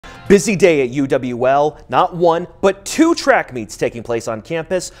Busy day at UWL, not one, but two track meets taking place on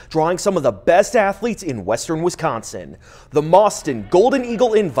campus, drawing some of the best athletes in western Wisconsin. The Mauston Golden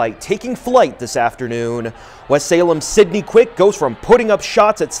Eagle Invite taking flight this afternoon. West Salem's Sydney Quick goes from putting up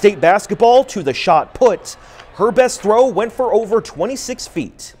shots at state basketball to the shot put. Her best throw went for over 26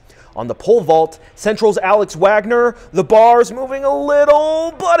 feet. On the pole vault, Central's Alex Wagner, the bar's moving a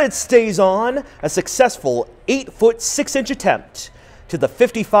little, but it stays on. A successful 8-foot 6-inch attempt. To the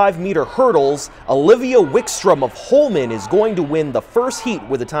 55-meter hurdles, Olivia Wickstrom of Holman is going to win the first heat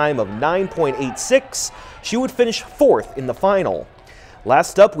with a time of 9.86. She would finish fourth in the final.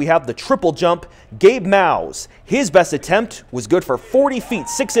 Last up, we have the triple jump, Gabe Maus. His best attempt was good for 40 feet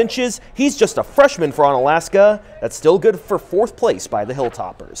 6 inches. He's just a freshman for Onalaska. That's still good for fourth place by the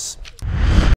Hilltoppers.